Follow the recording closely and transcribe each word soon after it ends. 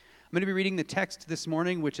I'm going to be reading the text this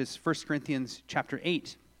morning, which is 1 Corinthians chapter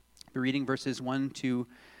 8. I'll be reading verses 1 to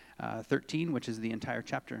 13, which is the entire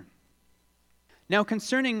chapter. Now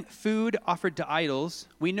concerning food offered to idols,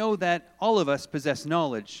 we know that all of us possess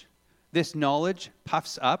knowledge. This knowledge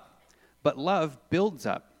puffs up, but love builds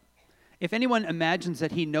up. If anyone imagines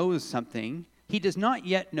that he knows something, he does not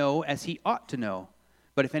yet know as he ought to know.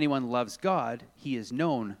 But if anyone loves God, he is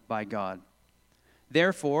known by God.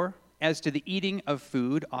 Therefore, as to the eating of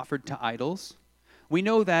food offered to idols, we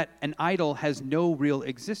know that an idol has no real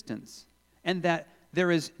existence, and that there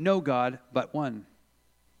is no God but one.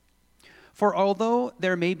 For although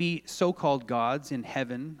there may be so-called gods in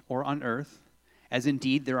heaven or on earth, as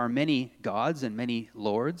indeed there are many gods and many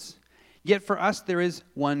lords, yet for us there is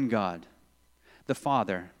one God, the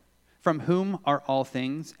Father, from whom are all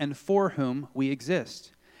things and for whom we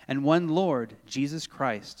exist, and one Lord, Jesus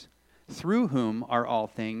Christ, through whom are all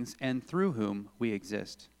things and through whom we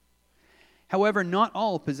exist. However, not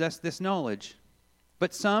all possess this knowledge,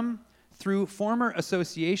 but some, through former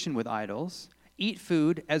association with idols, eat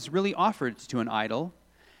food as really offered to an idol,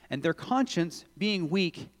 and their conscience, being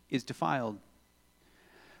weak, is defiled.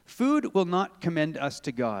 Food will not commend us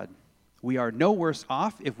to God. We are no worse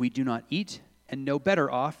off if we do not eat, and no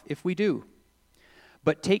better off if we do.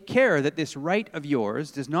 But take care that this right of yours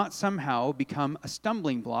does not somehow become a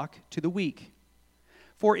stumbling block to the weak.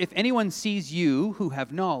 For if anyone sees you, who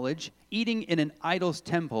have knowledge, eating in an idol's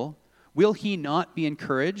temple, will he not be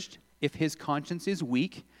encouraged, if his conscience is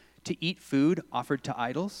weak, to eat food offered to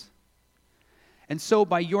idols? And so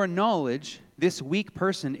by your knowledge, this weak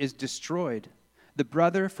person is destroyed, the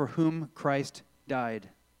brother for whom Christ died.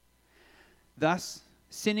 Thus,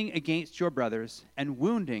 sinning against your brothers and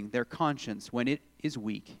wounding their conscience when it is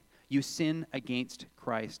weak, you sin against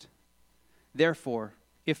Christ. Therefore,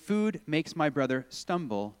 if food makes my brother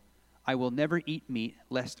stumble, I will never eat meat,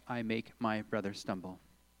 lest I make my brother stumble.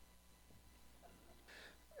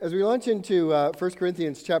 As we launch into 1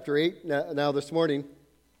 Corinthians chapter 8 now this morning,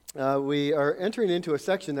 we are entering into a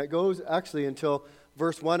section that goes actually until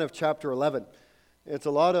verse 1 of chapter 11. It's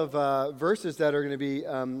a lot of verses that are going to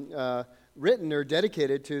be written or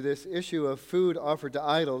dedicated to this issue of food offered to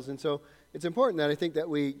idols. And so it's important that I think that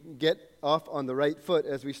we get off on the right foot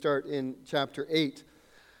as we start in chapter 8.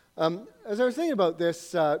 As I was thinking about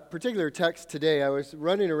this particular text today, I was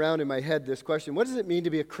running around in my head this question: what does it mean to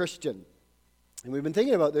be a Christian? And we've been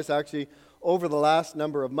thinking about this actually over the last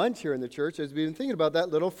number of months here in the church, as we've been thinking about that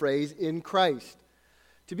little phrase, in Christ.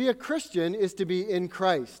 To be a Christian is to be in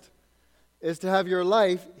Christ, is to have your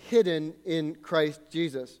life hidden in Christ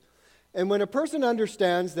Jesus. And when a person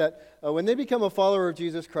understands that when they become a follower of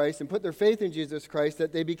Jesus Christ and put their faith in Jesus Christ,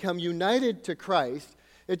 that they become united to Christ,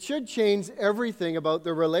 it should change everything about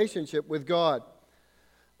their relationship with God.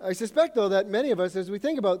 I suspect, though, that many of us, as we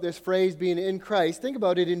think about this phrase being in Christ, think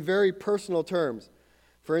about it in very personal terms.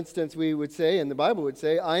 For instance, we would say, and the Bible would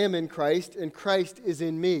say, I am in Christ and Christ is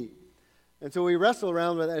in me. And so we wrestle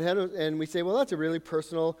around with that and we say, well, that's a really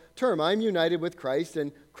personal term. I'm united with Christ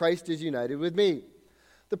and Christ is united with me.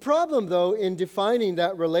 The problem, though, in defining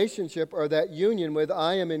that relationship or that union with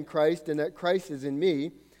I am in Christ and that Christ is in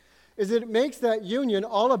me, is that it makes that union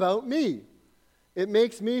all about me. It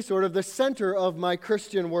makes me sort of the center of my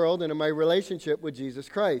Christian world and of my relationship with Jesus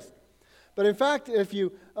Christ. But in fact, if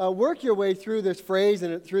you work your way through this phrase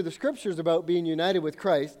and through the scriptures about being united with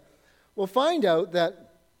Christ, we'll find out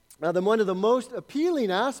that one of the most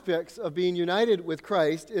appealing aspects of being united with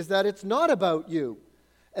Christ is that it's not about you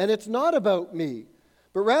and it's not about me,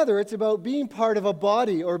 but rather it's about being part of a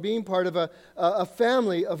body or being part of a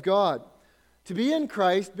family of God. To be in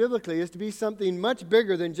Christ, biblically, is to be something much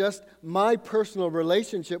bigger than just my personal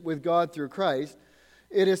relationship with God through Christ.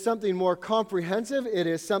 It is something more comprehensive. It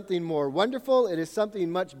is something more wonderful. It is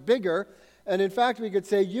something much bigger. And in fact, we could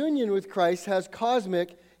say union with Christ has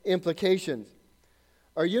cosmic implications.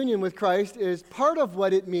 Our union with Christ is part of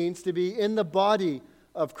what it means to be in the body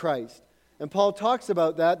of Christ. And Paul talks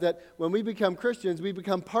about that when we become Christians, we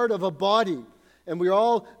become part of a body. And we're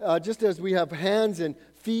all, just as we have hands and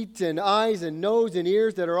feet and eyes and nose and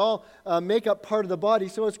ears that are all make up part of the body,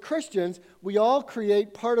 so as Christians, we all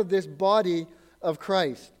create part of this body of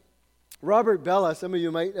Christ. Robert Bellah, some of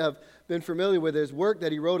you might have been familiar with his work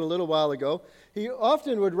that he wrote a little while ago. He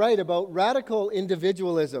often would write about radical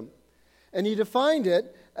individualism. And he defined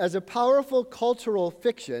it as a powerful cultural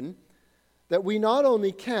fiction that we not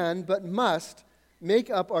only can, but must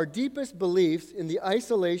make up our deepest beliefs in the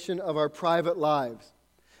isolation of our private lives.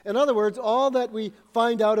 In other words, all that we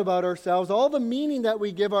find out about ourselves, all the meaning that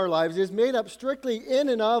we give our lives is made up strictly in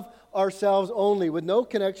and of ourselves only, with no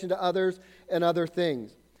connection to others and other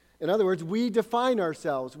things. In other words, we define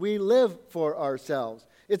ourselves. We live for ourselves.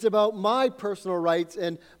 It's about my personal rights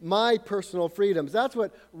and my personal freedoms. That's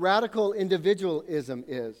what radical individualism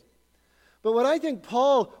is. But what I think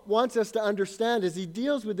Paul wants us to understand as he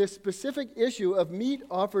deals with this specific issue of meat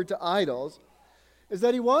offered to idols is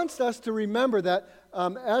that he wants us to remember that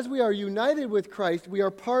as we are united with Christ, we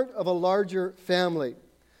are part of a larger family.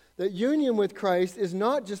 That union with Christ is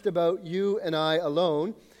not just about you and I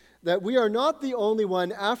alone, that we are not the only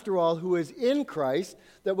one, after all, who is in Christ,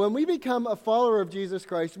 that when we become a follower of Jesus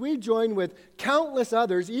Christ, we join with countless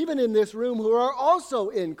others, even in this room, who are also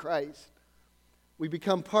in Christ. We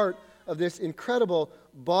become part of this incredible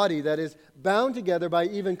body that is bound together by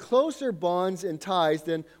even closer bonds and ties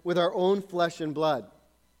than with our own flesh and blood.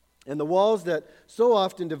 And the walls that so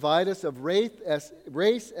often divide us of race,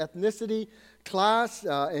 ethnicity, class,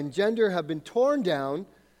 and gender have been torn down,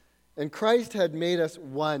 and Christ had made us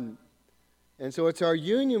one. And so it's our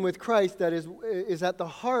union with Christ that is at the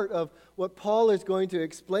heart of what Paul is going to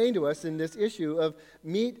explain to us in this issue of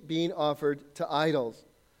meat being offered to idols.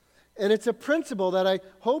 And it's a principle that I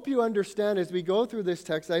hope you understand as we go through this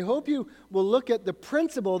text. I hope you will look at the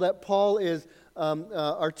principle that Paul is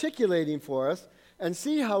articulating for us and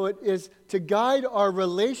see how it is to guide our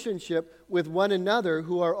relationship with one another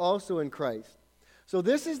who are also in Christ. So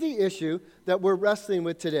this is the issue that we're wrestling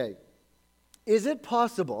with today. Is it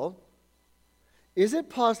possible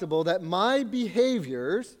that my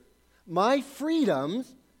behaviors, my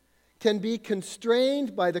freedoms, can be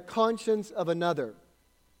constrained by the conscience of another?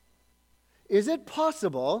 Is it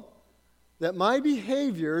possible that my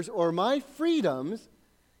behaviors or my freedoms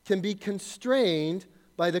can be constrained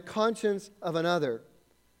by the conscience of another?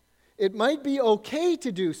 It might be okay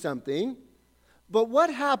to do something, but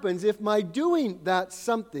what happens if my doing that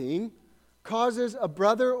something causes a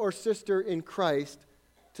brother or sister in Christ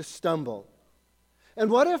to stumble?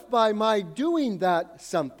 And what if by my doing that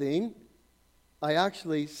something, I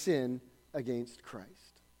actually sin against Christ?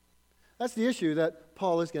 That's the issue that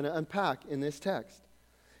Paul is going to unpack in this text.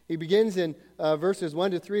 He begins in verses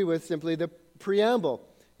 1 to 3 with simply the preamble.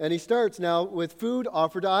 And he starts now with food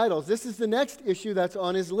offered to idols. This is the next issue that's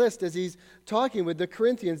on his list as he's talking with the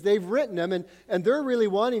Corinthians. They've written him, and they're really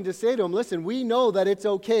wanting to say to him, listen, we know that it's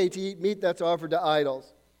okay to eat meat that's offered to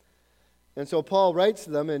idols. And so Paul writes to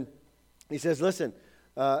them, and he says, listen,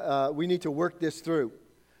 we need to work this through.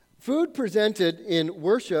 Food presented in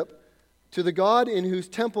worship to the God in whose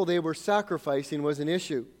temple they were sacrificing was an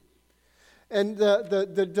issue. And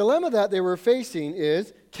the dilemma that they were facing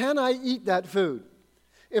is, can I eat that food?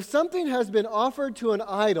 If something has been offered to an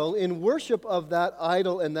idol in worship of that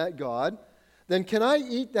idol and that God, then can I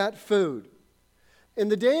eat that food? In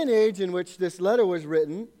the day and age in which this letter was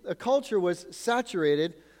written, a culture was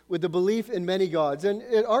saturated with the belief in many gods. And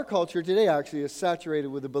our culture today actually is saturated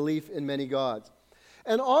with the belief in many gods.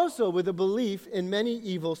 And also with the belief in many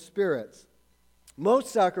evil spirits. Most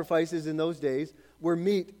sacrifices in those days were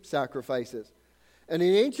meat sacrifices. And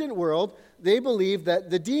in the ancient world, they believed that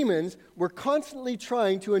the demons were constantly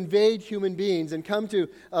trying to invade human beings and come to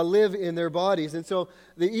live in their bodies. And so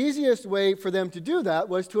the easiest way for them to do that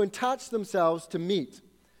was to attach themselves to meat,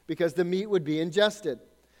 because the meat would be ingested.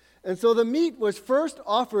 And so the meat was first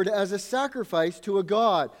offered as a sacrifice to a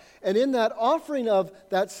god. And in that offering of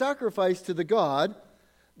that sacrifice to the god,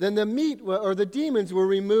 then the meat or the demons were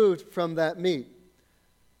removed from that meat.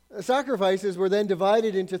 Sacrifices were then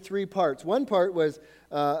divided into three parts. One part was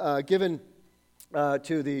given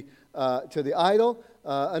to the idol.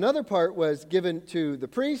 Another part was given to the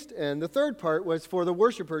priest. And the third part was for the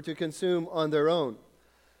worshiper to consume on their own.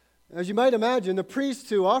 As you might imagine, the priests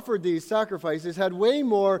who offered these sacrifices had way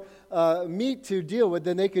more meat to deal with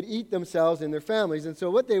than they could eat themselves and their families. And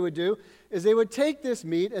so what they would do is they would take this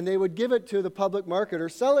meat and they would give it to the public market or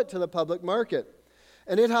sell it to the public market.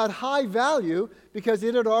 And it had high value because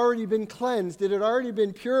it had already been cleansed. It had already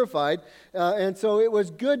been purified. And so it was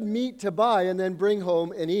good meat to buy and then bring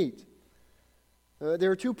home and eat. There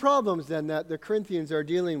are two problems then that the Corinthians are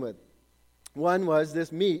dealing with. One was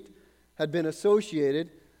this meat had been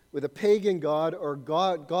associated with a pagan god or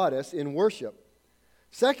goddess in worship.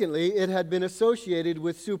 Secondly, it had been associated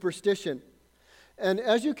with superstition. And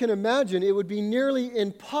as you can imagine, it would be nearly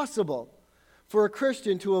impossible for a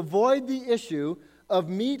Christian to avoid the issue of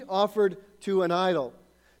meat offered to an idol.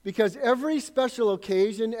 Because every special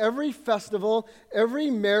occasion, every festival, every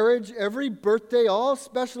marriage, every birthday, all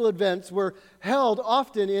special events were held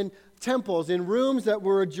often in temples, in rooms that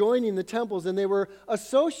were adjoining the temples, and they were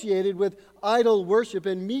associated with idol worship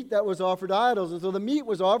and meat that was offered to idols. And so the meat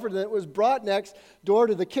was offered and it was brought next door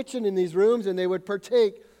to the kitchen in these rooms, and they would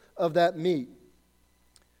partake of that meat.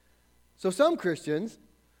 So some Christians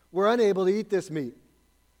were unable to eat this meat.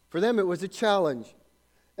 For them, it was a challenge.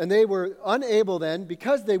 And they were unable then,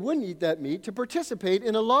 because they wouldn't eat that meat, to participate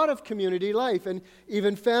in a lot of community life and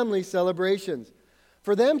even family celebrations.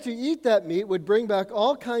 For them to eat that meat would bring back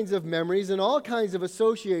all kinds of memories and all kinds of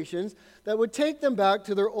associations that would take them back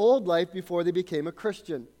to their old life before they became a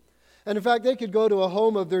Christian. And in fact, they could go to a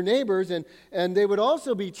home of their neighbors and they would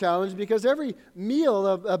also be challenged because every meal,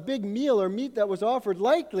 a big meal or meat that was offered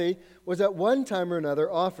likely was at one time or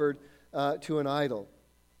another offered to an idol.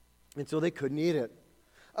 And so they couldn't eat it.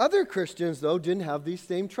 Other Christians, though, didn't have these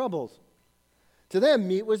same troubles. To them,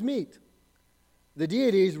 meat was meat. The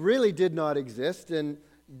deities really did not exist, and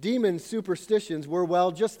demon superstitions were,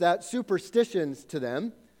 well, just that, superstitions to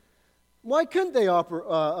them. Why couldn't they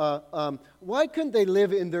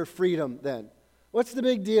live in their freedom then? What's the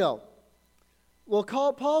big deal? Well,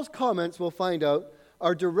 Paul's comments, we'll find out,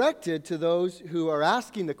 are directed to those who are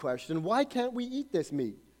asking the question, why can't we eat this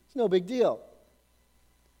meat? It's no big deal.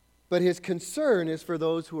 But his concern is for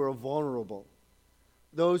those who are vulnerable,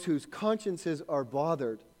 those whose consciences are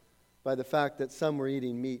bothered by the fact that some were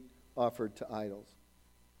eating meat offered to idols.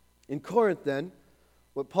 In Corinth, then,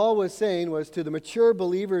 what Paul was saying was to the mature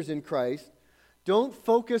believers in Christ, don't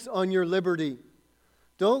focus on your liberty.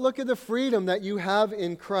 Don't look at the freedom that you have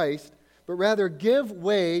in Christ, but rather give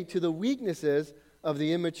way to the weaknesses of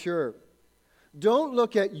the immature. Don't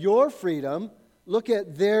look at your freedom, look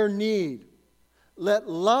at their need. Let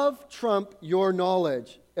love trump your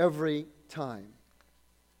knowledge every time.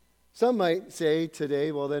 Some might say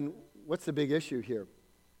today, well then, what's the big issue here?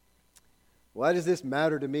 Why does this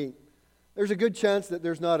matter to me? There's a good chance that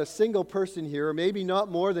there's not a single person here, or maybe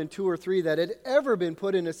not more than 2 or 3, that had ever been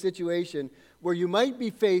put in a situation where you might be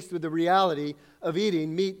faced with the reality of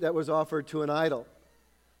eating meat that was offered to an idol.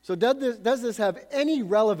 So does this have any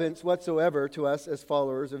relevance whatsoever to us as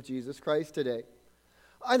followers of Jesus Christ today?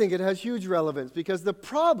 I think it has huge relevance because the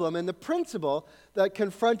problem and the principle that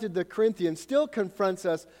confronted the Corinthians still confronts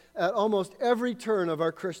us at almost every turn of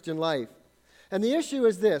our Christian life. And the issue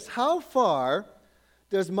is this: how far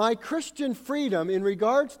does my Christian freedom in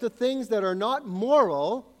regards to things that are not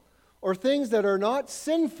moral or things that are not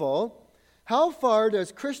sinful, how far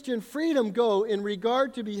does Christian freedom go in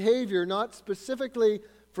regard to behavior not specifically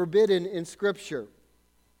forbidden in Scripture?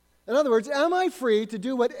 In other words, am I free to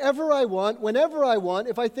do whatever I want, whenever I want,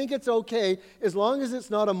 if I think it's okay, as long as it's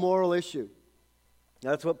not a moral issue?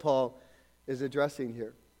 That's what Paul is addressing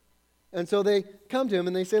here. And so they come to him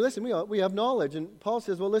and they say, listen, we have knowledge. And Paul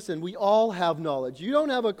says, well, listen, we all have knowledge. You don't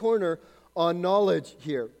have a corner on knowledge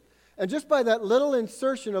here. And just by that little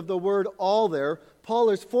insertion of the word all there,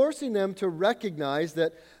 Paul is forcing them to recognize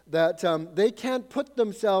that they can't put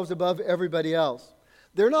themselves above everybody else.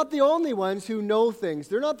 They're not the only ones who know things.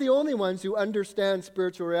 They're not the only ones who understand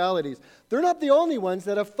spiritual realities. They're not the only ones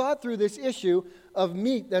that have thought through this issue of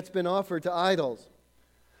meat that's been offered to idols.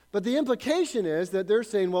 But the implication is that they're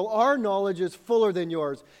saying, well, our knowledge is fuller than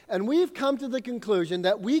yours. And we've come to the conclusion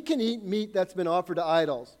that we can eat meat that's been offered to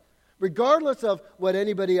idols, regardless of what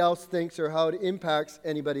anybody else thinks or how it impacts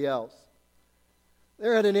anybody else.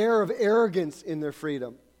 They're at an air of arrogance in their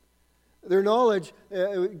freedom. Their knowledge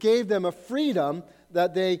gave them a freedom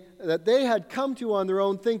that they had come to on their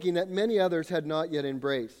own thinking that many others had not yet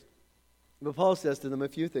embraced. But Paul says to them a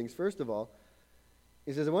few things. First of all,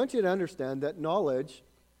 he says, I want you to understand that knowledge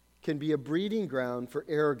can be a breeding ground for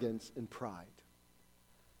arrogance and pride.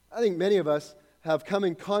 I think many of us have come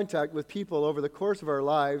in contact with people over the course of our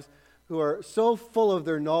lives who are so full of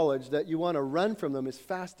their knowledge that you want to run from them as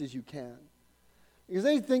fast as you can. Because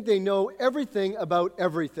they think they know everything about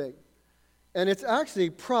everything. And it's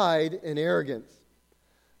actually pride and arrogance.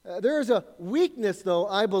 There is a weakness, though,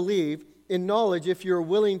 I believe, in knowledge if you're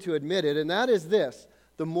willing to admit it, and that is this: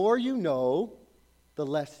 the more you know, the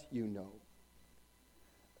less you know.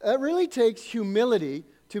 It really takes humility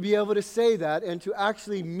to be able to say that and to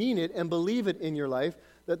actually mean it and believe it in your life,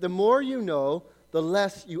 that the more you know, the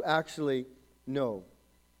less you actually know.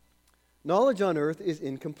 Knowledge on earth is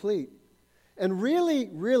incomplete. And really,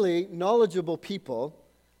 really knowledgeable people,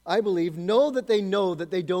 I believe, know that they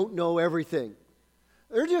don't know everything.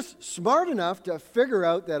 They're just smart enough to figure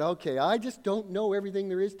out that, okay, I just don't know everything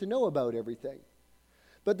there is to know about everything.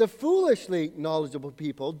 But the foolishly knowledgeable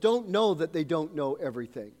people don't know that they don't know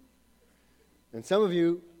everything. And some of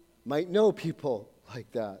you might know people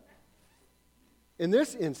like that. In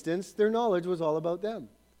this instance, their knowledge was all about them.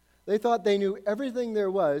 They thought they knew everything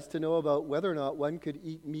there was to know about whether or not one could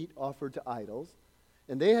eat meat offered to idols.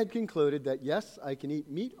 And they had concluded that, yes, I can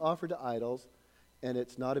eat meat offered to idols, and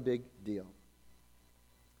it's not a big deal.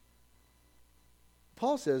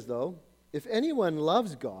 Paul says, though, if anyone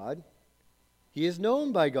loves God, He is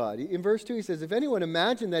known by God. In verse 2, he says, if anyone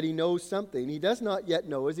imagine that he knows something, he does not yet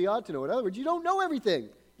know as he ought to know. In other words, you don't know everything.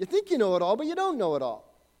 You think you know it all, but you don't know it all.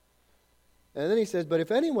 And then he says, but if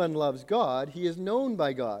anyone loves God, he is known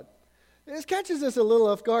by God. This catches us a little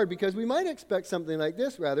off guard because we might expect something like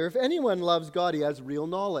this, rather. If anyone loves God, he has real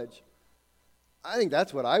knowledge. I think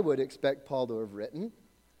that's what I would expect Paul to have written.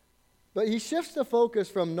 But he shifts the focus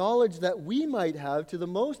from knowledge that we might have to the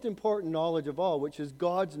most important knowledge of all, which is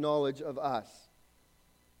God's knowledge of us.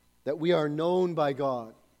 That we are known by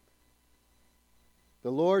God.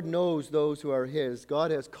 The Lord knows those who are his.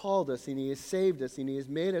 God has called us and he has saved us and he has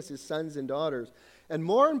made us his sons and daughters. And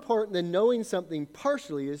more important than knowing something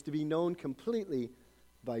partially is to be known completely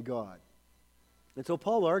by God. And so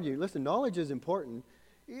Paul argued, listen, knowledge is important.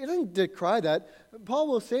 He doesn't decry that. Paul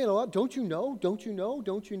will say it a lot, don't you know, don't you know,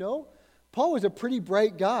 don't you know? Paul was a pretty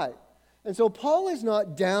bright guy. And so Paul is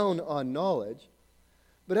not down on knowledge.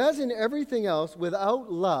 But as in everything else,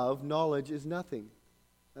 without love, knowledge is nothing.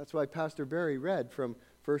 That's why Pastor Barry read from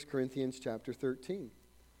 1 Corinthians chapter 13.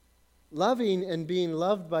 Loving and being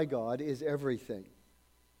loved by God is everything.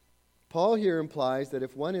 Paul here implies that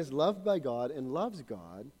if one is loved by God and loves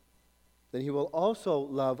God, then he will also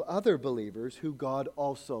love other believers who God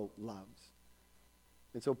also loves.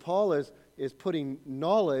 And so Paul is putting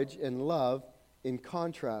knowledge and love in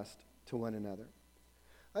contrast to one another.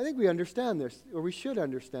 I think we understand this, or we should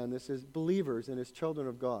understand this as believers and as children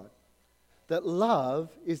of God. That love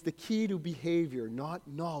is the key to behavior, not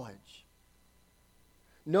knowledge.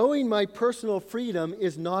 Knowing my personal freedom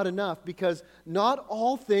is not enough because not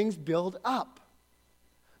all things build up.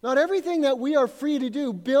 Not everything that we are free to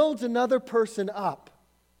do builds another person up.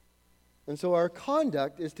 And so our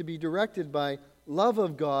conduct is to be directed by love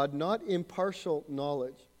of God, not impartial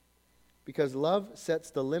knowledge. Because love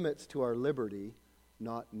sets the limits to our liberty,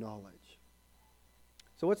 not knowledge.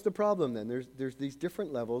 So what's the problem then? There's these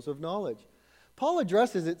different levels of knowledge. Paul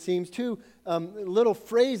addresses, it seems, two little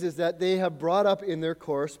phrases that they have brought up in their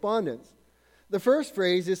correspondence. The first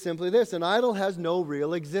phrase is simply this: an idol has no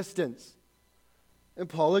real existence. And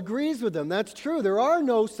Paul agrees with them. That's true. There are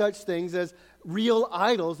no such things as real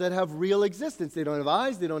idols that have real existence. They don't have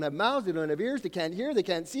eyes, they don't have mouths, they don't have ears, they can't hear, they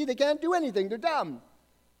can't see, they can't do anything. They're dumb.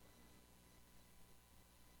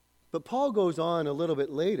 But Paul goes on a little bit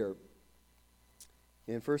later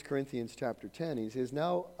in 1 Corinthians chapter 10. He says,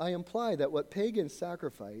 now I imply that what pagans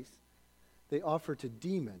sacrifice, they offer to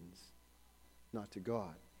demons, not to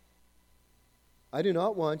God. I do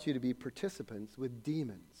not want you to be participants with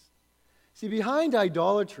demons. See, behind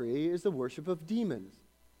idolatry is the worship of demons.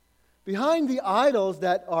 Behind the idols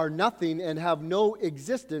that are nothing and have no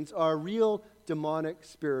existence are real demonic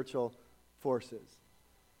spiritual forces.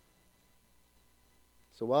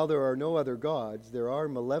 So while there are no other gods, there are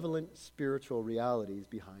malevolent spiritual realities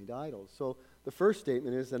behind idols. So the first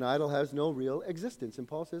statement is an idol has no real existence. And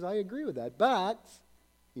Paul says, I agree with that, but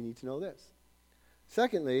you need to know this.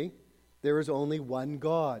 Secondly, there is only one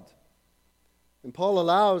God. And Paul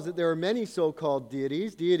allows that there are many so-called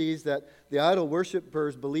deities that the idol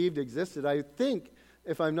worshippers believed existed. I think,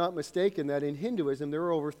 if I'm not mistaken, that in Hinduism there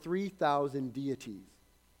are over 3,000 deities.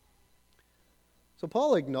 So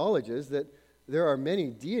Paul acknowledges that there are many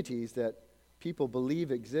deities that people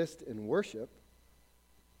believe exist and worship,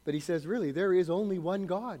 but he says, really, there is only one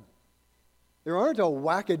God. There aren't a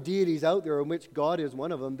whack of deities out there in which God is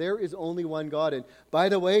one of them. There is only one God. And by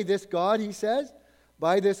the way, this God, he says,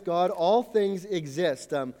 by this God, all things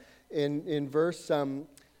exist. In verse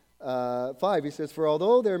 5, he says, for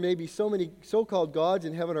although there may be so many so-called gods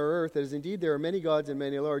in heaven or earth, as indeed there are many gods and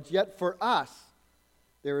many lords, yet for us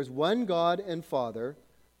there is one God and Father,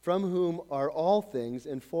 from whom are all things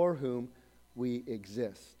and for whom we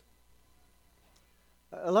exist.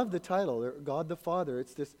 I love the title, God the Father.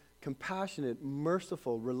 It's this compassionate,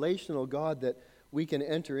 merciful, relational God that we can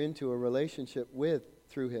enter into a relationship with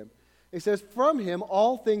through him. It says, from him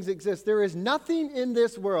all things exist. There is nothing in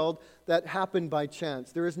this world that happened by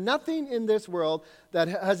chance. There is nothing in this world that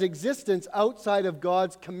has existence outside of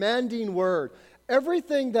God's commanding word.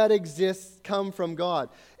 Everything that exists comes from God.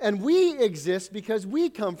 And we exist because we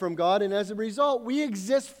come from God, and as a result, we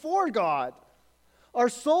exist for God. Our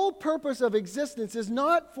sole purpose of existence is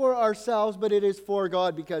not for ourselves, but it is for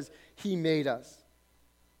God because he made us.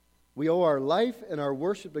 We owe our life and our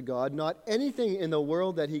worship to God, not anything in the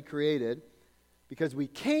world that he created, because we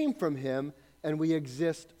came from him and we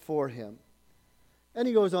exist for him. And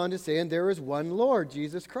he goes on to say, and there is one Lord,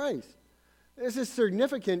 Jesus Christ. This is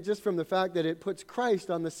significant just from the fact that it puts Christ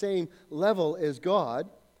on the same level as God,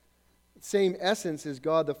 same essence as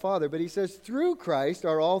God the Father. But he says, through Christ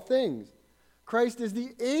are all things. Christ is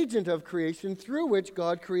the agent of creation through which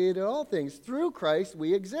God created all things. Through Christ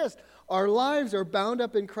we exist. Our lives are bound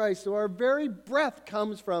up in Christ, so our very breath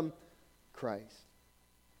comes from Christ.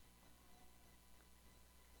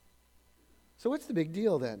 So what's the big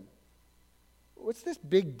deal then? What's this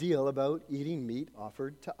big deal about eating meat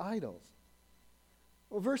offered to idols?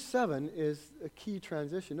 Well, verse 7 is a key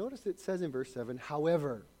transition. Notice it says in verse 7,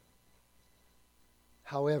 however.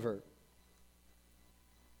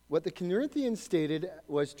 What the Corinthians stated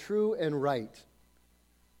was true and right.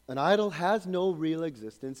 An idol has no real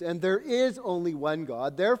existence, and there is only one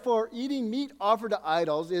God. Therefore, eating meat offered to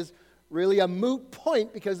idols is really a moot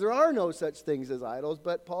point because there are no such things as idols.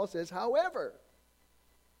 But Paul says, however,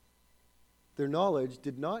 their knowledge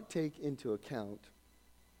did not take into account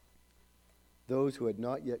those who had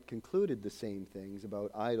not yet concluded the same things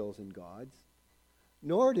about idols and gods,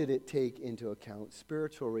 nor did it take into account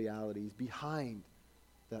spiritual realities behind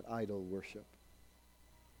that idol worship.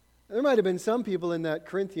 There might have been some people in that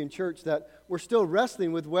Corinthian church that were still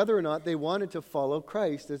wrestling with whether or not they wanted to follow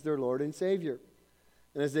Christ as their Lord and Savior.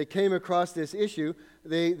 And as they came across this issue,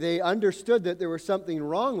 they understood that there was something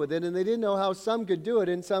wrong with it, and they didn't know how some could do it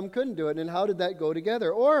and some couldn't do it, and how did that go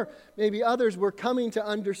together. Or maybe others were coming to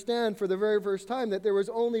understand for the very first time that there was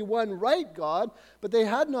only one right God, but they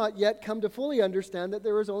had not yet come to fully understand that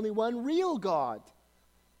there was only one real God.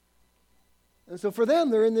 And so for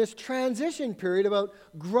them, they're in this transition period about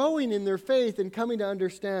growing in their faith and coming to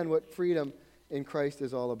understand what freedom in Christ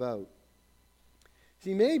is all about.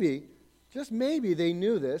 See, maybe, just maybe they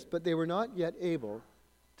knew this, but they were not yet able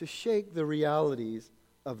to shake the realities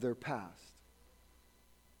of their past.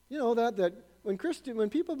 You know, that when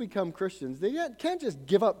people become Christians, they can't just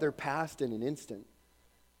give up their past in an instant.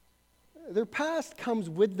 Their past comes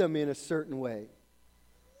with them in a certain way.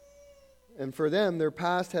 And for them, their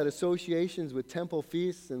past had associations with temple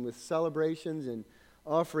feasts and with celebrations and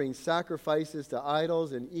offering sacrifices to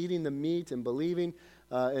idols and eating the meat and believing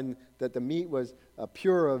and that the meat was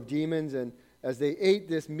pure of demons. And as they ate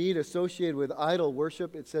this meat associated with idol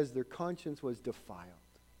worship, it says their conscience was defiled.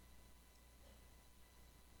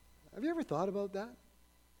 Have you ever thought about that?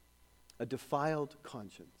 A defiled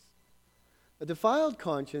conscience. A defiled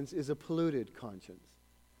conscience is a polluted conscience.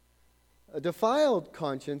 A defiled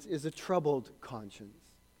conscience is a troubled conscience.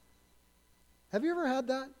 Have you ever had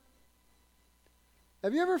that?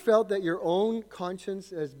 Have you ever felt that your own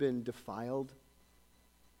conscience has been defiled?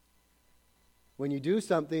 When you do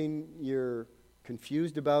something, you're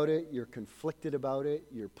confused about it, you're conflicted about it,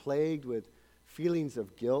 you're plagued with feelings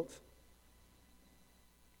of guilt.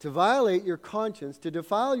 To violate your conscience, to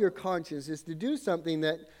defile your conscience, is to do something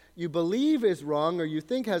that you believe is wrong or you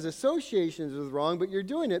think has associations with wrong, but you're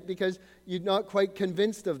doing it because you're not quite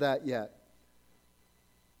convinced of that yet.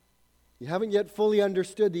 You haven't yet fully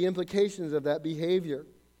understood the implications of that behavior.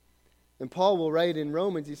 And Paul will write in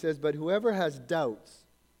Romans, he says, but whoever has doubts,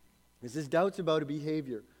 this is doubts about a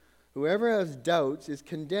behavior, whoever has doubts is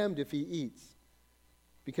condemned if he eats,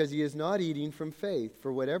 because he is not eating from faith,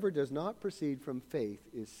 for whatever does not proceed from faith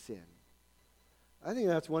is sin. I think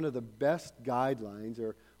that's one of the best guidelines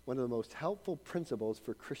or one of the most helpful principles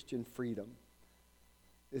for Christian freedom,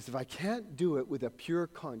 is if I can't do it with a pure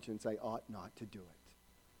conscience, I ought not to do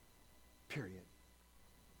it. Period.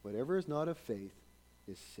 Whatever is not of faith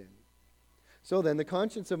is sin. So then, the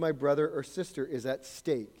conscience of my brother or sister is at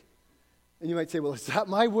stake. And you might say, well, is that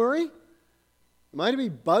my worry? Am I to be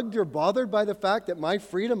bugged or bothered by the fact that my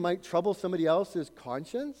freedom might trouble somebody else's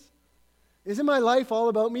conscience? Isn't my life all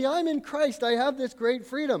about me? I'm in Christ. I have this great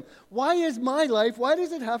freedom. Why is my life, why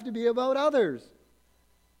does it have to be about others?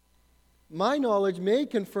 My knowledge may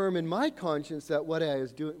confirm in my conscience that what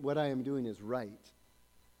I am doing is right.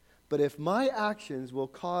 But if my actions will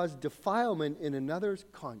cause defilement in another's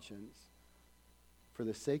conscience, for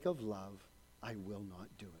the sake of love, I will not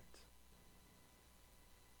do it.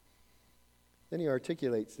 Then he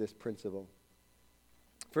articulates this principle.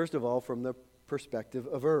 First of all, from the perspective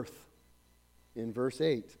of earth. In verse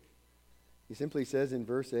 8, he simply says in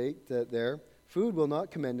verse 8 that food will not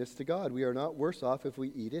commend us to God. We are not worse off if we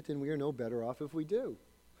eat it, and we are no better off if we do.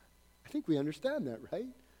 I think we understand that, right?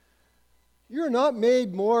 You're not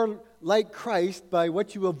made more like Christ by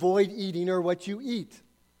what you avoid eating or what you eat.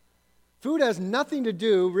 Food has nothing to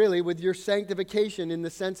do, really, with your sanctification in the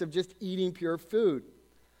sense of just eating pure food.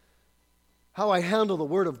 How I handle the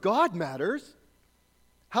Word of God matters.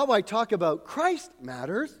 How I talk about Christ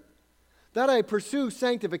matters. That I pursue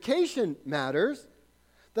sanctification matters.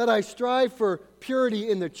 That I strive for purity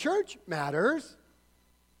in the church matters.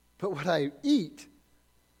 But what I eat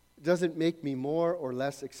doesn't make me more or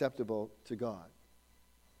less acceptable to God.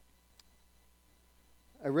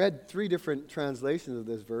 I read 3 different translations of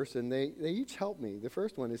this verse, and they each help me. The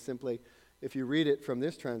first one is simply, if you read it from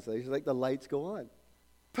this translation, like the lights go on.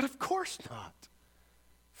 But of course not.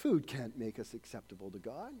 Food can't make us acceptable to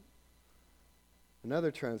God.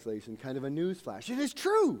 Another translation, kind of a newsflash. It is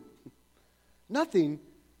true. Nothing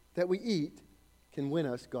that we eat can win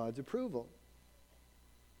us God's approval.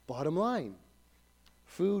 Bottom line,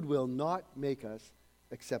 food will not make us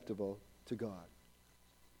acceptable to God.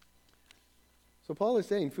 So Paul is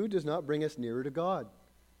saying food does not bring us nearer to God.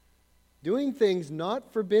 Doing things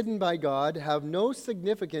not forbidden by God have no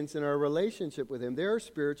significance in our relationship with Him. They are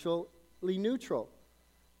spiritually neutral.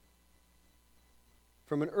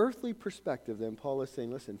 From an earthly perspective, then, Paul is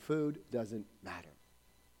saying, listen, food doesn't matter.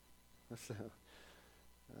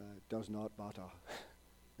 Does not matter.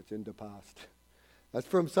 It's in the past. That's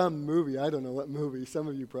from some movie. I don't know what movie. Some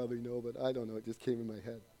of you probably know, but I don't know. It just came in my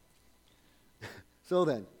head. So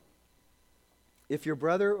then, if your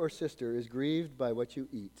brother or sister is grieved by what you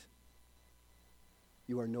eat,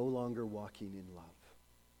 you are no longer walking in love.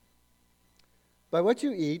 By what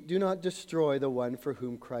you eat, do not destroy the one for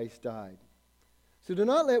whom Christ died. So do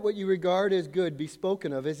not let what you regard as good be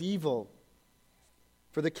spoken of as evil.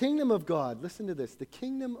 For the kingdom of God, listen to this, the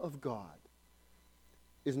kingdom of God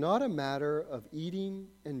is not a matter of eating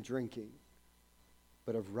and drinking,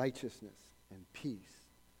 but of righteousness and peace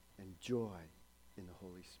and joy in the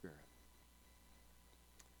Holy Spirit.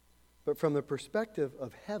 But from the perspective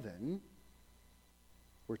of heaven,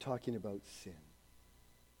 we're talking about sin.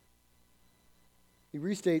 He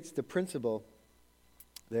restates the principle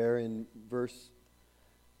there in verse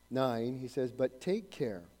 9. He says, but take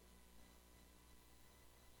care.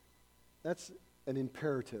 That's an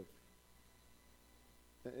imperative.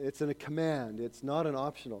 It's a command. It's not an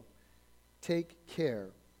optional. Take care.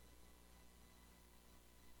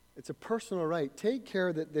 It's a personal right. Take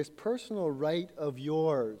care that this personal right of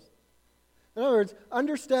yours. In other words,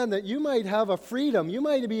 understand that you might have a freedom. You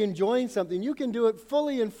might be enjoying something. You can do it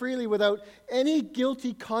fully and freely without any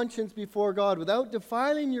guilty conscience before God, without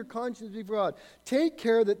defiling your conscience before God. Take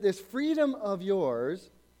care that this freedom of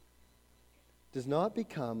yours does not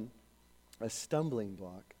become a stumbling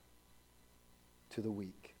block to the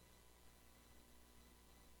weak.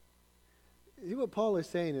 See, what Paul is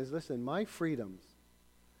saying is, listen, my freedoms,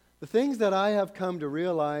 the things that I have come to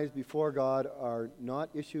realize before God are not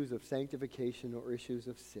issues of sanctification or issues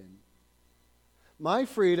of sin. My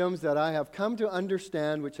freedoms that I have come to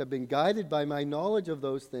understand, which have been guided by my knowledge of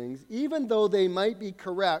those things, even though they might be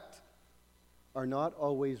correct, are not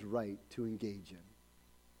always right to engage in.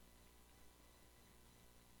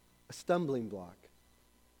 A stumbling block.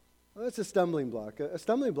 Well, that's a stumbling block. A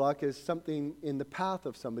stumbling block is something in the path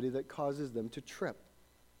of somebody that causes them to trip.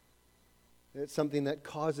 It's something that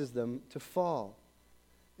causes them to fall.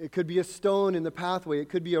 It could be a stone in the pathway. It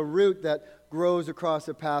could be a root that grows across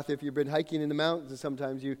a path. If you've been hiking in the mountains,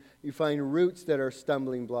 sometimes you find roots that are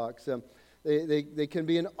stumbling blocks. They can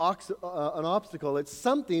be an obstacle. It's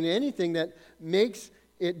something, anything that makes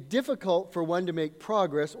it difficult for one to make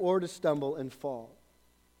progress or to stumble and fall.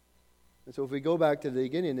 And so if we go back to the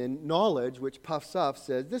beginning, then knowledge, which puffs up,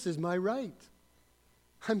 says, this is my right.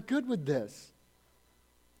 I'm good with this.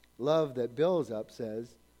 Love that builds up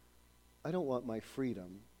says, I don't want my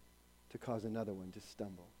freedom to cause another one to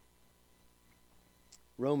stumble.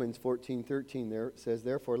 Romans 14:13 there says,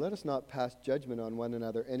 therefore, let us not pass judgment on one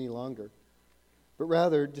another any longer, but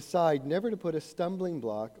rather decide never to put a stumbling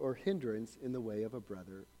block or hindrance in the way of a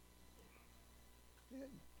brother.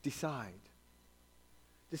 Decide.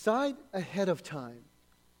 Decide ahead of time.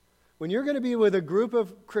 When you're going to be with a group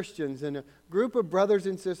of Christians and a group of brothers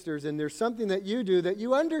and sisters, and there's something that you do that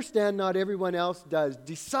you understand not everyone else does,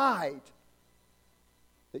 decide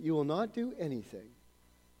that you will not do anything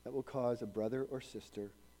that will cause a brother or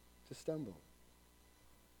sister to stumble.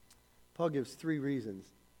 Paul gives 3 reasons,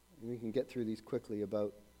 and we can get through these quickly,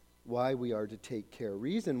 about why we are to take care.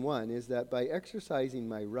 Reason 1 is that by exercising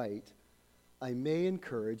my right, I may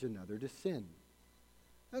encourage another to sin.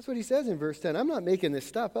 That's what he says in verse 10. I'm not making this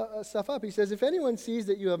stuff up. He says, if anyone sees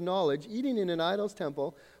that you have knowledge, eating in an idol's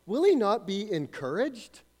temple, will he not be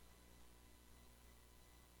encouraged?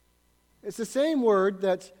 It's the same word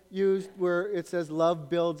that's used where it says love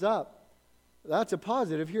builds up. That's a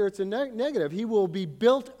positive. Here it's a negative. He will be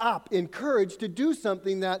built up, encouraged to do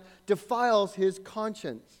something that defiles his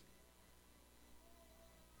conscience.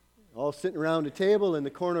 All sitting around a table in the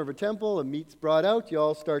corner of a temple, a meat's brought out, you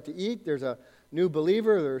all start to eat. There's a new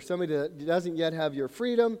believer or somebody that doesn't yet have your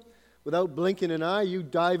freedom. Without blinking an eye, you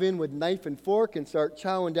dive in with knife and fork and start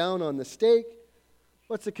chowing down on the steak.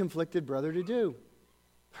 What's a conflicted brother to do?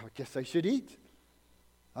 I guess I should eat.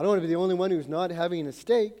 I don't want to be the only one who's not having a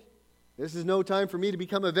steak. This is no time for me to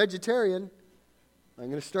become a vegetarian. I'm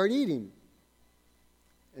going to start eating.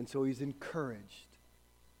 And so he's encouraged.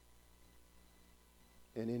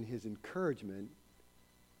 And in his encouragement,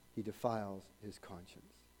 he defiles his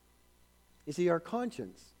conscience. You see, our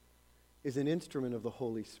conscience is an instrument of the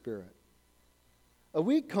Holy Spirit. A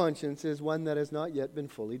weak conscience is one that has not yet been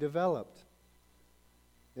fully developed.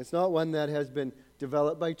 It's not one that has been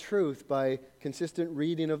developed by truth, by consistent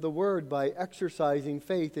reading of the Word, by exercising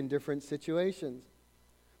faith in different situations.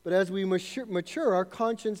 But as we mature, our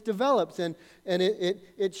conscience develops, and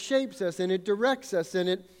it shapes us, and it directs us,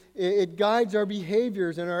 and it guides our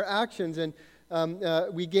behaviors and our actions, and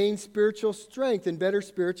we gain spiritual strength and better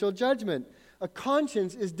spiritual judgment. A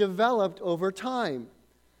conscience is developed over time.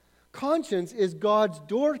 Conscience is God's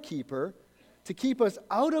doorkeeper to keep us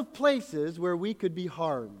out of places where we could be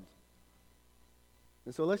harmed.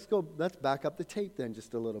 And so let's back up the tape then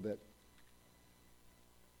just a little bit.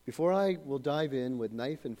 Before I will dive in with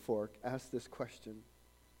knife and fork, ask this question.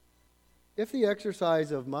 If the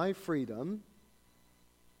exercise of my freedom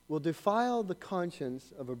will defile the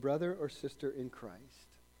conscience of a brother or sister in Christ,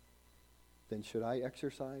 then should I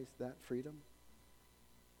exercise that freedom?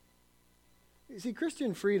 You see,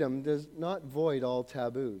 Christian freedom does not void all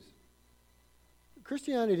taboos.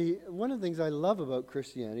 Christianity, one of the things I love about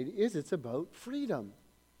Christianity is it's about freedom.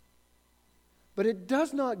 But it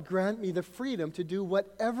does not grant me the freedom to do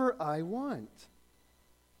whatever I want.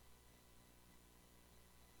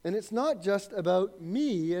 And it's not just about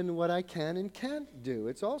me and what I can and can't do.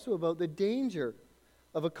 It's also about the danger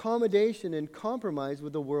of accommodation and compromise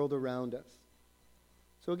with the world around us.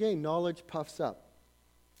 So again, knowledge puffs up,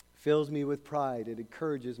 fills me with pride. It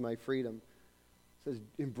encourages my freedom. It says,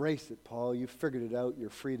 embrace it, Paul. You've figured it out.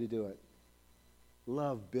 You're free to do it.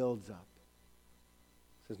 Love builds up.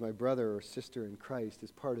 It says, my brother or sister in Christ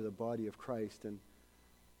is part of the body of Christ, and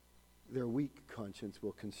their weak conscience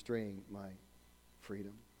will constrain my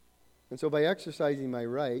freedom. And so by exercising my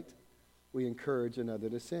right, we encourage another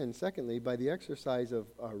to sin. Secondly, by the exercise of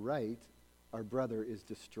our right, our brother is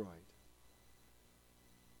destroyed.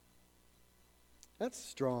 That's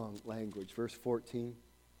strong language. Verse 14.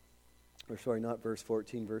 Or sorry, not verse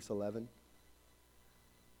 14, verse 11.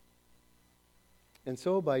 And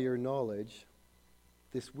so by your knowledge,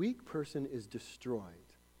 this weak person is destroyed,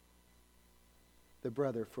 the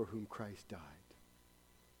brother for whom Christ died.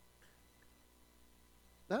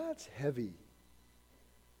 That's heavy.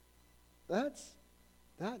 That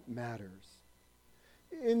matters.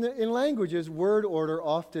 In languages, word order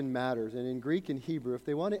often matters. And in Greek and Hebrew, if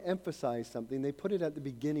they want to emphasize something, they put it at the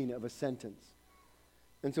beginning of a sentence.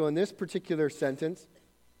 And so in this particular sentence,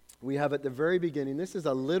 we have at the very beginning, this is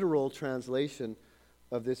a literal translation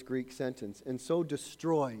of this Greek sentence. And so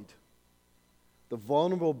destroyed, the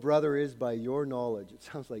vulnerable brother is by your knowledge. It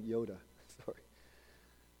sounds like Yoda. Sorry.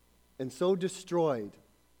 And so destroyed,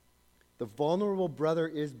 the vulnerable brother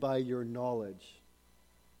is by your knowledge,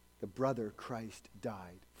 the brother Christ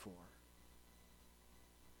died for.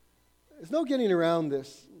 There's no getting around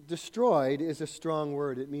this. Destroyed is a strong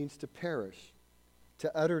word. It means to perish,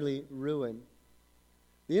 to utterly ruin.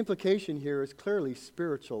 The implication here is clearly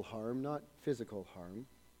spiritual harm, not physical harm.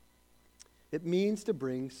 It means to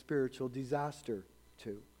bring spiritual disaster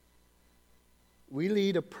to. We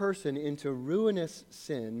lead a person into ruinous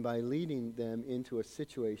sin by leading them into a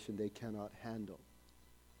situation they cannot handle.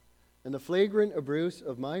 And the flagrant abuse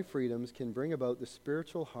of my freedoms can bring about the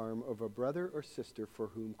spiritual harm of a brother or sister for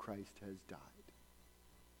whom Christ has died.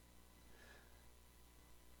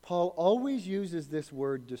 Paul always uses this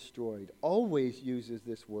word destroyed, always uses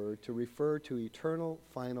this word to refer to eternal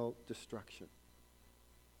final destruction.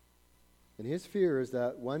 And his fear is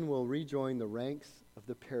that one will rejoin the ranks of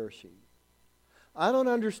the perishing. I don't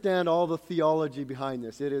understand all the theology behind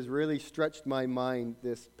this. It has really stretched my mind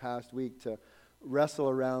this past week to wrestle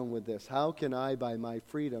around with this. How can I, by my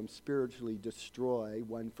freedom, spiritually destroy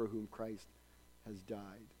one for whom Christ has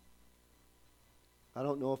died? I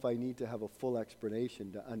don't know if I need to have a full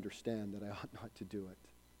explanation to understand that I ought not to do it.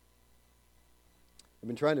 I've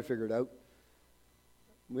been trying to figure it out.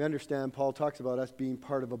 We understand Paul talks about us being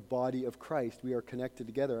part of a body of Christ. We are connected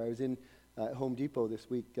together. I was in Home Depot this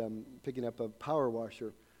week picking up a power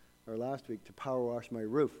washer, or last week, to power wash my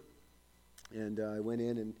roof. And I went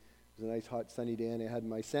in, and it was a nice hot sunny day, and I had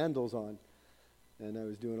my sandals on. And I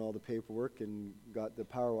was doing all the paperwork and got the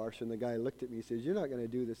power washer, and the guy looked at me and says, "You're not going to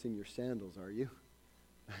do this in your sandals, are you?"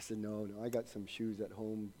 I said, no, I got some shoes at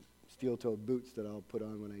home, steel-toed boots that I'll put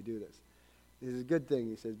on when I do this. This is a good thing,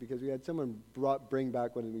 he says, because we had someone bring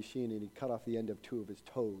back one of the machine, and he cut off the end of two of his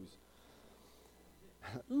toes.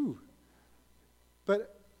 Ooh.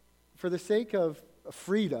 But for the sake of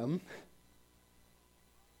freedom,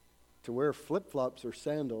 to wear flip-flops or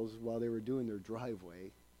sandals while they were doing their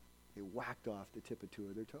driveway, they whacked off the tip of two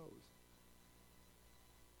of their toes.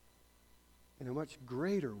 In a much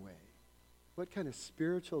greater way, what kind of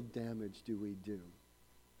spiritual damage do we do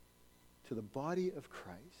to the body of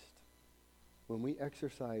Christ when we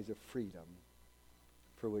exercise a freedom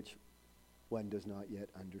for which one does not yet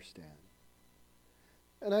understand?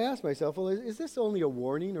 And I ask myself, well, is this only a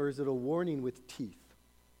warning, or is it a warning with teeth?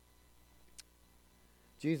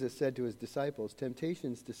 Jesus said to his disciples,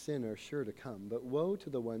 temptations to sin are sure to come, but woe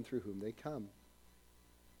to the one through whom they come.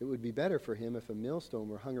 It would be better for him if a millstone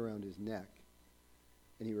were hung around his neck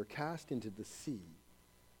and he were cast into the sea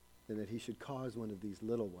than that he should cause one of these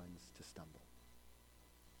little ones to stumble.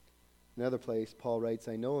 Another place, Paul writes,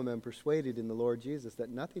 I know and am persuaded in the Lord Jesus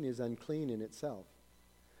that nothing is unclean in itself,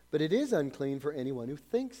 but it is unclean for anyone who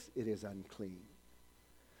thinks it is unclean.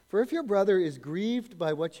 For if your brother is grieved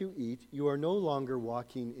by what you eat, you are no longer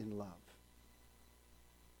walking in love.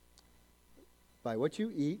 By what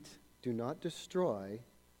you eat, do not destroy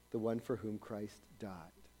the one for whom Christ died.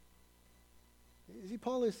 See,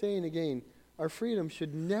 Paul is saying again, our freedom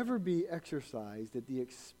should never be exercised at the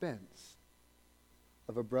expense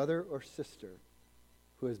of a brother or sister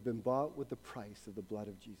who has been bought with the price of the blood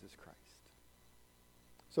of Jesus Christ.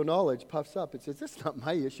 So knowledge puffs up. It says, this is not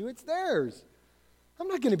my issue, it's theirs. I'm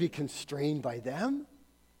not going to be constrained by them.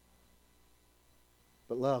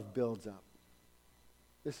 But love builds up.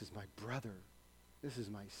 This is my brother. This is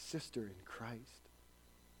my sister in Christ.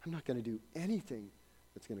 I'm not going to do anything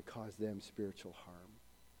that's going to cause them spiritual harm.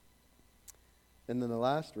 And then the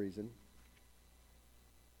last reason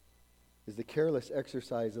is the careless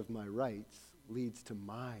exercise of my rights leads to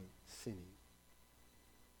my sinning.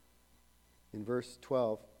 In verse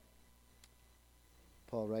 12,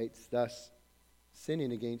 Paul writes, thus,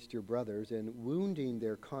 sinning against your brothers and wounding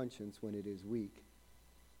their conscience when it is weak,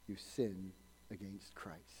 you sin against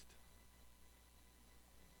Christ.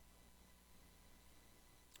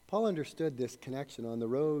 Paul understood this connection on the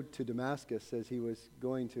road to Damascus as he was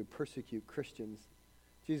going to persecute Christians.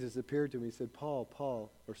 Jesus appeared to him and said,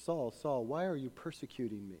 Saul, Saul, why are you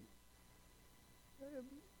persecuting me?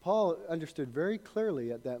 Paul understood very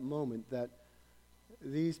clearly at that moment that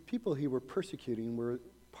these people he were persecuting were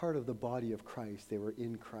part of the body of Christ. They were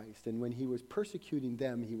in Christ. And when he was persecuting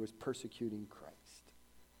them, he was persecuting Christ.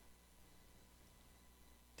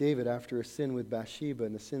 David, after a sin with Bathsheba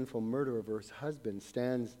and the sinful murder of her husband,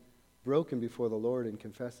 stands broken before the Lord and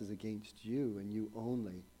confesses, against you and you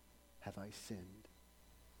only have I sinned.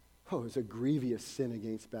 Oh, it was a grievous sin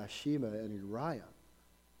against Bathsheba and Uriah.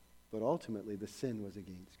 But ultimately the sin was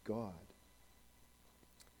against God.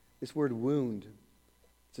 This word wound,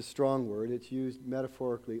 it's a strong word. It's used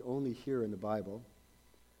metaphorically only here in the Bible.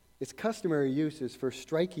 Its customary use is for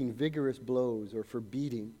striking vigorous blows or for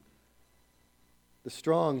beating. The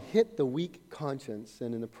strong hit the weak conscience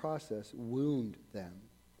and in the process wound them.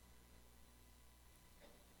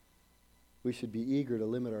 We should be eager to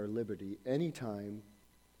limit our liberty anytime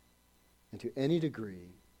and to any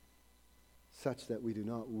degree such that we do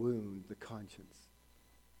not wound the conscience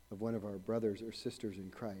of one of our brothers or sisters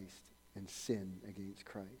in Christ and sin against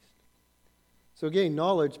Christ. So again,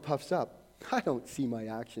 knowledge puffs up. I don't see my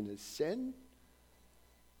action as sin.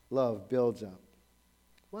 Love builds up.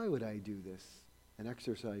 Why would I do this and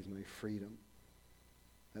exercise my freedom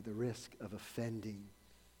at the risk of offending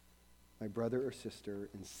my brother or sister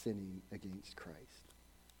and sinning against Christ?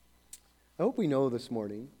 I hope we know this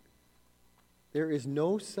morning there is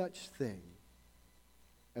no such thing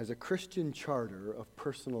as a Christian charter of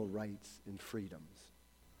personal rights and freedoms.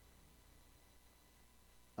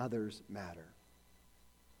 Others matter.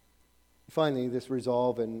 Finally, this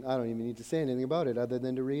resolve, and I don't even need to say anything about it other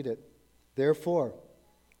than to read it. Therefore,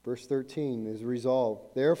 verse 13 is resolve.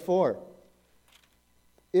 Therefore,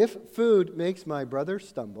 if food makes my brother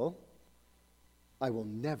stumble, I will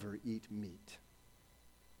never eat meat,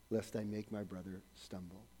 lest I make my brother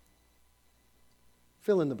stumble.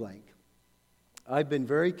 Fill in the blank. I've been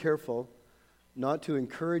very careful not to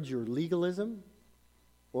encourage your legalism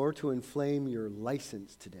or to inflame your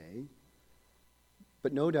license today.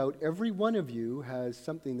 But no doubt every one of you has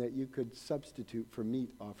something that you could substitute for meat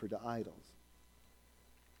offered to idols.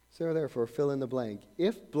 So therefore, fill in the blank.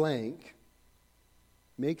 If blank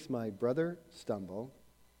makes my brother stumble,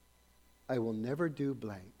 I will never do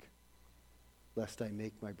blank, lest I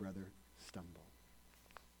make my brother stumble.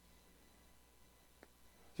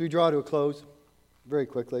 So we draw to a close very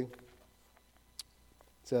quickly.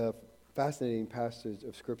 It's a fascinating passage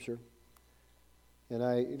of Scripture. And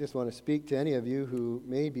I just want to speak to any of you who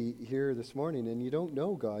may be here this morning and you don't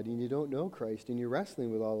know God and you don't know Christ and you're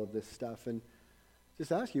wrestling with all of this stuff. And just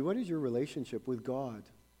ask you, what is your relationship with God?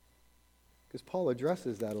 Because Paul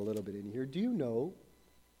addresses that a little bit in here. Do you know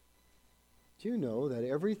that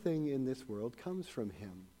everything in this world comes from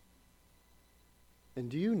him? And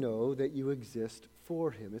do you know that you exist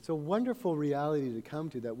for him? It's a wonderful reality to come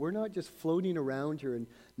to, that we're not just floating around here in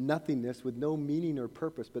nothingness with no meaning or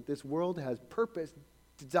purpose, but this world has purpose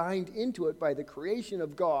designed into it by the creation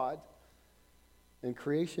of God, and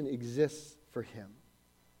creation exists for him.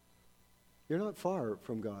 You're not far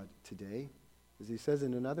from God today. As he says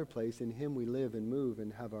in another place, in him we live and move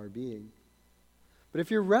and have our being. But if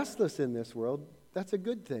you're restless in this world, that's a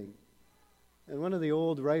good thing. And one of the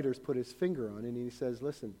old writers put his finger on it, and he says,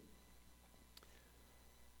 listen,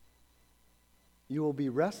 you will be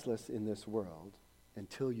restless in this world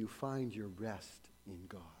until you find your rest in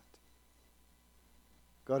God.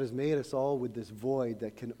 God has made us all with this void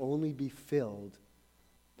that can only be filled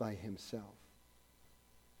by himself.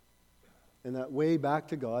 And that way back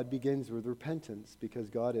to God begins with repentance, because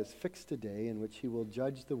God has fixed a day in which he will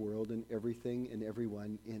judge the world and everything and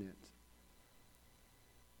everyone in it.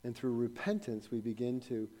 And through repentance, we begin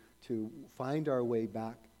to find our way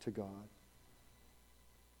back to God.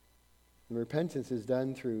 And repentance is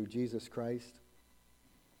done through Jesus Christ.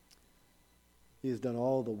 He has done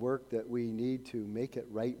all the work that we need to make it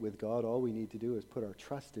right with God. All we need to do is put our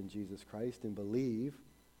trust in Jesus Christ and believe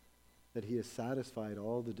that he has satisfied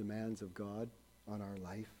all the demands of God on our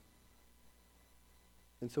life.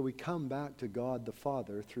 And so we come back to God the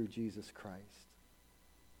Father through Jesus Christ.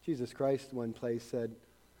 Jesus Christ, one place, said,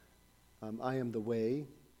 I am the way,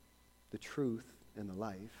 the truth, and the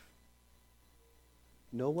life.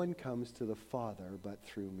 No one comes to the Father but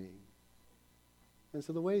through me. And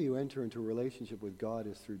so the way you enter into a relationship with God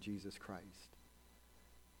is through Jesus Christ.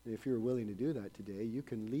 And if you're willing to do that today, you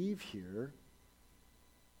can leave here,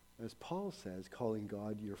 as Paul says, calling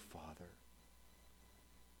God your Father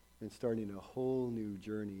and starting a whole new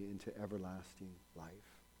journey into everlasting life.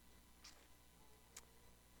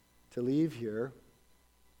 To leave here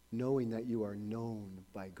knowing that you are known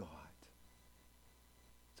by God.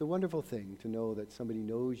 It's a wonderful thing to know that somebody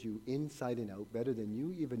knows you inside and out better than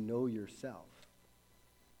you even know yourself,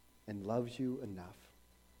 and loves you enough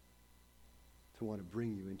to want to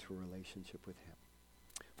bring you into a relationship with him.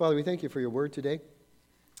 Father, we thank you for your word today.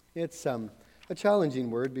 It's a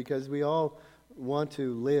challenging word, because we all want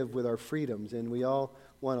to live with our freedoms and we all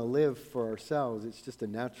want to live for ourselves. It's just a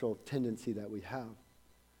natural tendency that we have.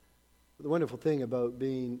 The wonderful thing about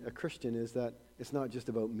being a Christian is that it's not just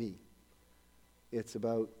about me. It's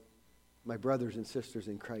about my brothers and sisters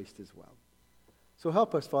in Christ as well. So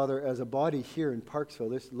help us, Father, as a body here in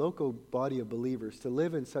Parksville, this local body of believers, to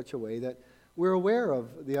live in such a way that we're aware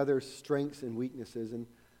of the other's strengths and weaknesses. And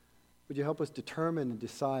would you help us determine and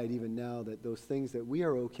decide even now that those things that we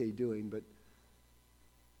are okay doing, but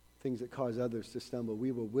things that cause others to stumble,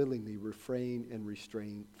 we will willingly refrain and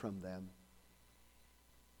restrain from them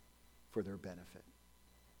for their benefit.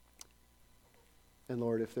 And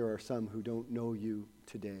Lord, if there are some who don't know you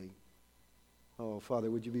today, oh,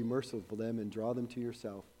 Father, would you be merciful to them and draw them to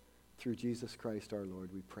yourself through Jesus Christ our Lord,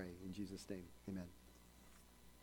 we pray. In Jesus' name, amen.